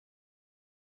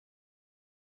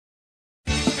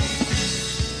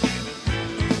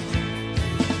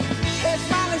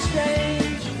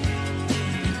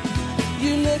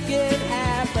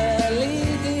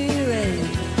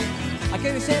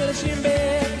punching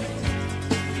bag?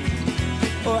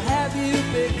 Or have you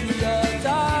picked your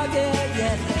target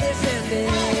yet? Listen, babe,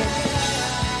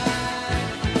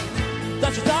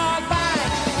 don't you talk back?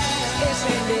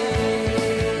 Listen, babe.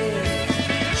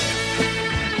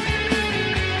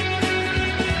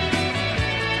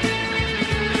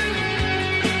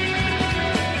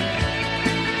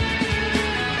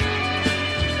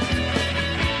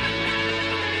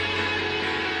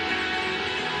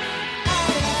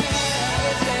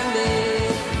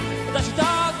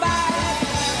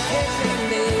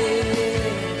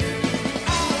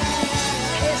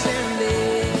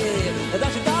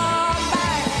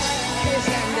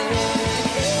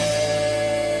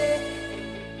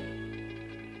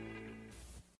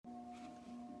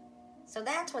 So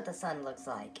that's what the sun looks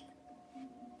like.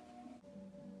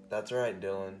 That's right,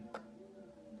 Dylan.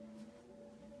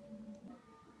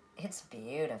 It's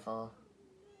beautiful.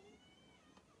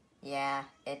 Yeah,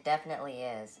 it definitely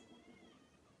is.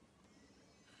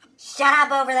 Shut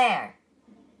up over there!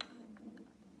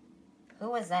 Who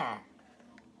was that?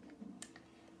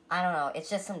 I don't know, it's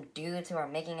just some dudes who are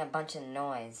making a bunch of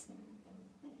noise.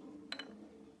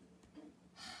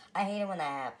 I hate it when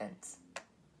that happens.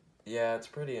 Yeah, it's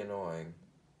pretty annoying.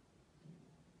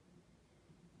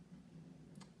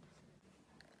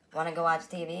 Wanna go watch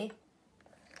TV?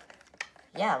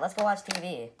 Yeah, let's go watch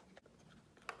TV.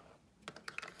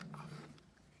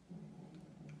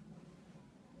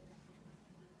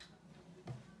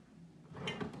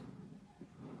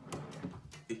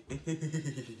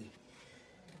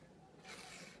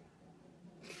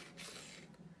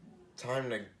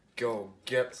 Time to go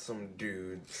get some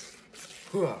dudes.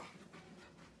 Hooah.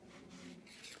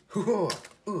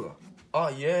 Hooah. Oh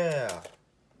yeah.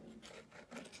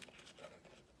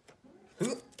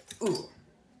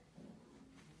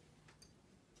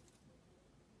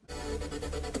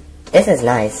 This is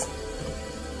nice.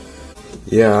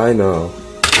 Yeah, I know.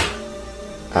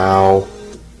 Ow.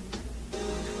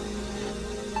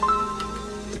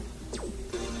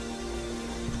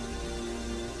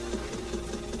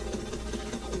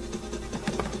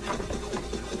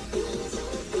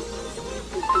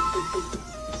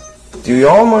 Do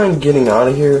y'all mind getting out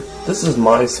of here? This is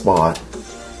my spot.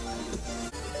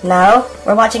 No,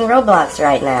 we're watching Roblox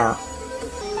right now.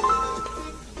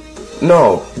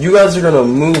 No, you guys are gonna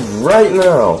move right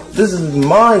now. This is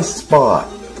my spot.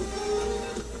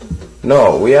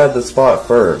 No, we had the spot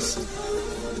first.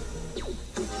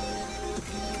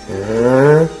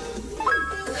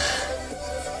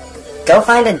 Go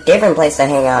find a different place to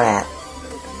hang out at.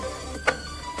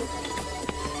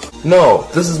 No,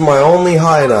 this is my only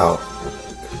hideout.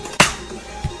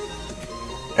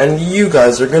 And you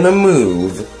guys are gonna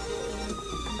move.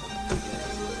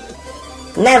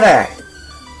 Never!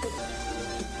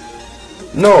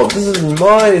 No, this is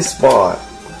my spot.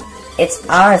 It's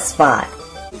our spot.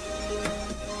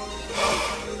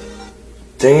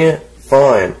 Dang it.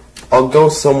 Fine. I'll go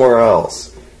somewhere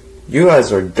else. You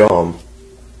guys are dumb.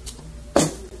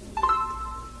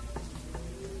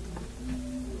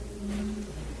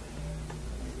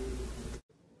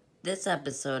 This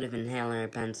episode of Inhaler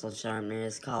Pencil Sharpener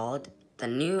is called The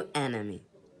New Enemy.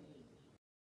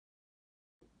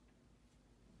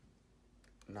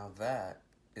 Now that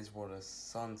is what a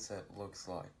sunset looks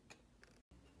like.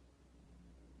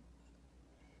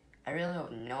 I really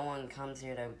hope no one comes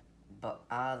here to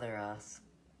bother us.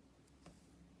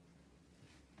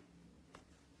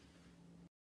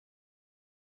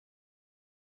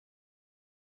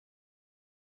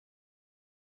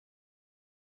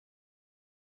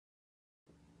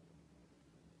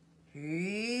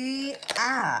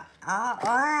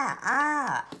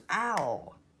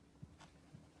 Ow.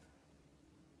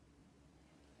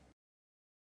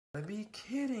 Are you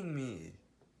kidding me?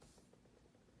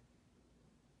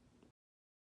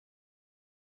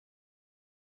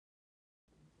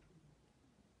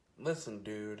 Listen,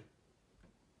 dude.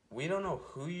 We don't know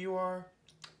who you are,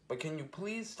 but can you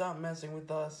please stop messing with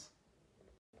us?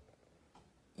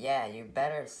 Yeah, you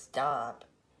better stop.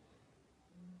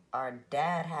 Our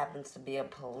dad happens to be a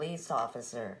police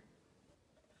officer.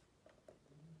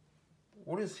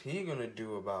 What is he gonna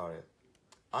do about it?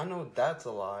 I know that's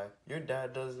a lie. Your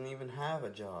dad doesn't even have a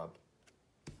job.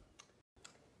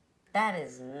 That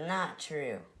is not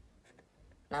true.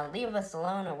 Now leave us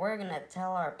alone or we're gonna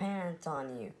tell our parents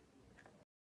on you.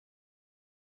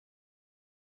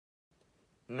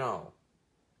 No.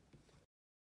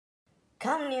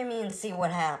 Come near me and see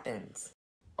what happens.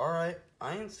 Alright,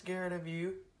 I ain't scared of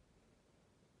you.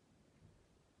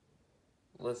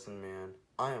 Listen, man,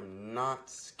 I am not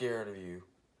scared of you.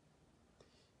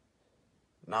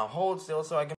 Now hold still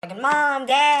so I can... Mom,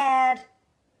 Dad!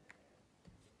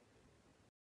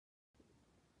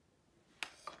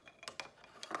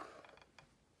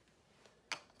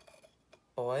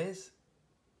 Boys,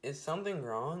 is something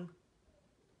wrong?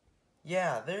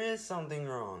 Yeah, there is something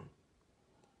wrong.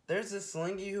 There's a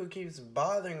Slinky who keeps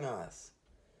bothering us.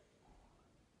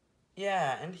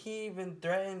 Yeah, and he even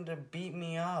threatened to beat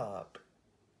me up.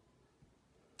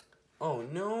 Oh,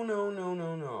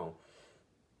 no.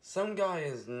 Some guy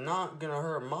is not gonna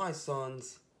hurt my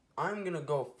sons. I'm gonna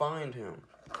go find him.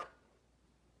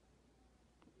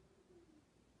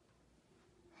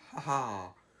 Haha.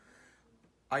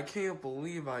 I can't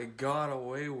believe I got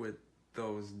away with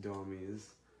those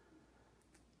dummies.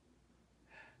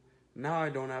 Now I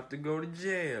don't have to go to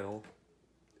jail.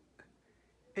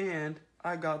 And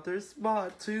I got their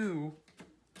spot too.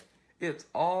 It's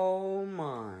all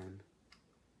mine.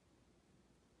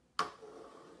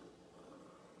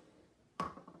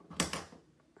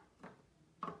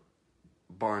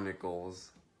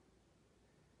 Barnacles.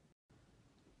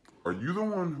 Are you the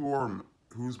one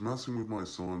who's messing with my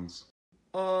sons?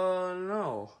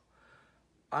 No.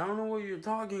 I don't know what you're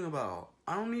talking about.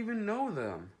 I don't even know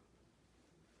them.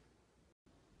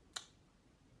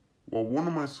 Well, one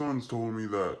of my sons told me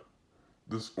that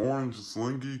this orange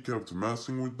Slinky kept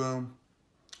messing with them.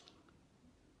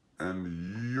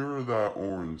 And you're that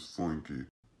orange Slinky.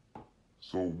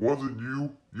 So was it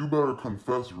you? You better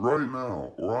confess right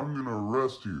now, or I'm gonna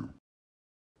arrest you.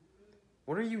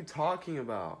 What are you talking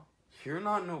about? You're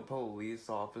not no police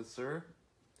officer.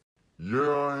 Yeah,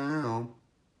 I am.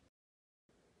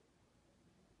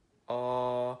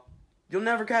 You'll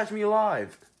never catch me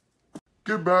alive.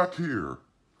 Get back here.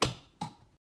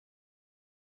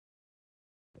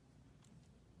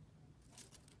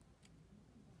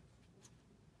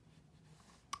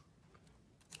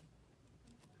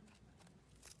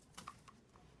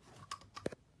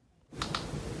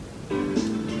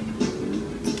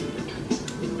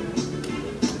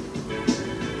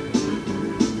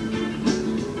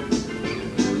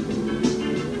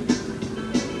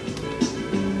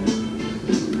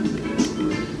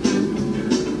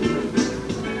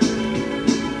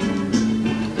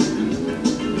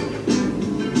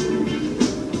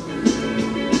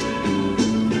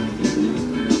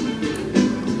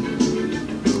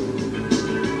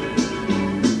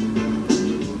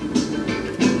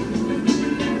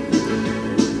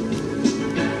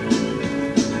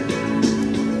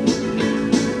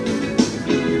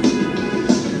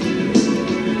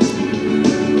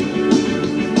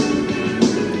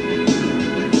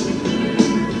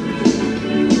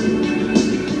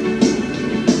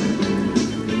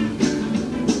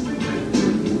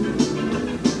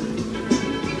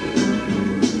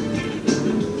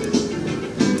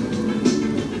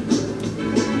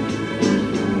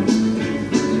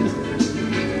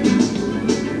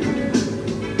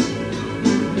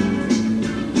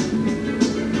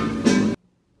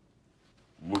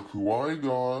 Look who I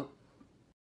got.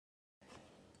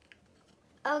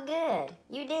 Oh, good.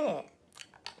 You did it.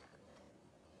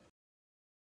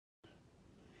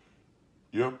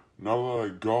 Yep, now that I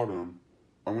got him,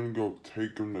 I'm gonna go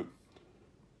take him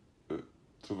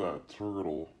to that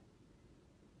turtle.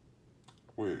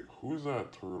 Wait, who's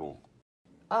that turtle?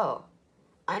 Oh,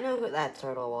 I know who that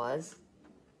turtle was.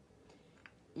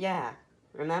 Yeah,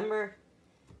 remember?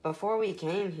 Before we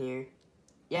came here,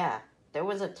 yeah, there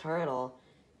was a turtle.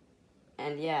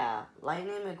 And yeah,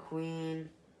 Lightning McQueen,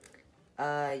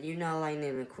 you know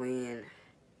Lightning McQueen.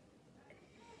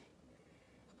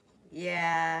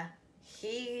 Yeah,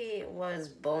 he was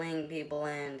bullying people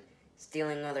and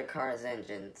stealing other cars'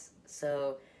 engines.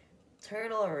 So,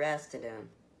 Turtle arrested him.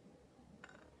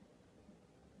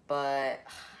 But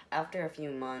after a few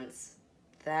months,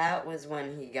 that was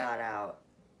when he got out.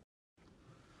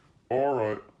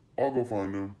 Alright, I'll go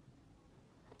find him.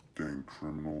 Dang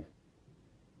criminal.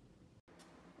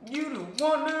 You do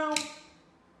what now?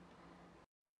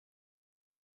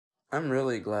 I'm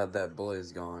really glad that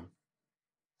bully's gone.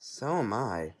 So am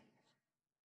I.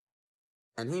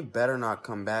 And he better not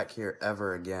come back here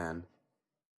ever again.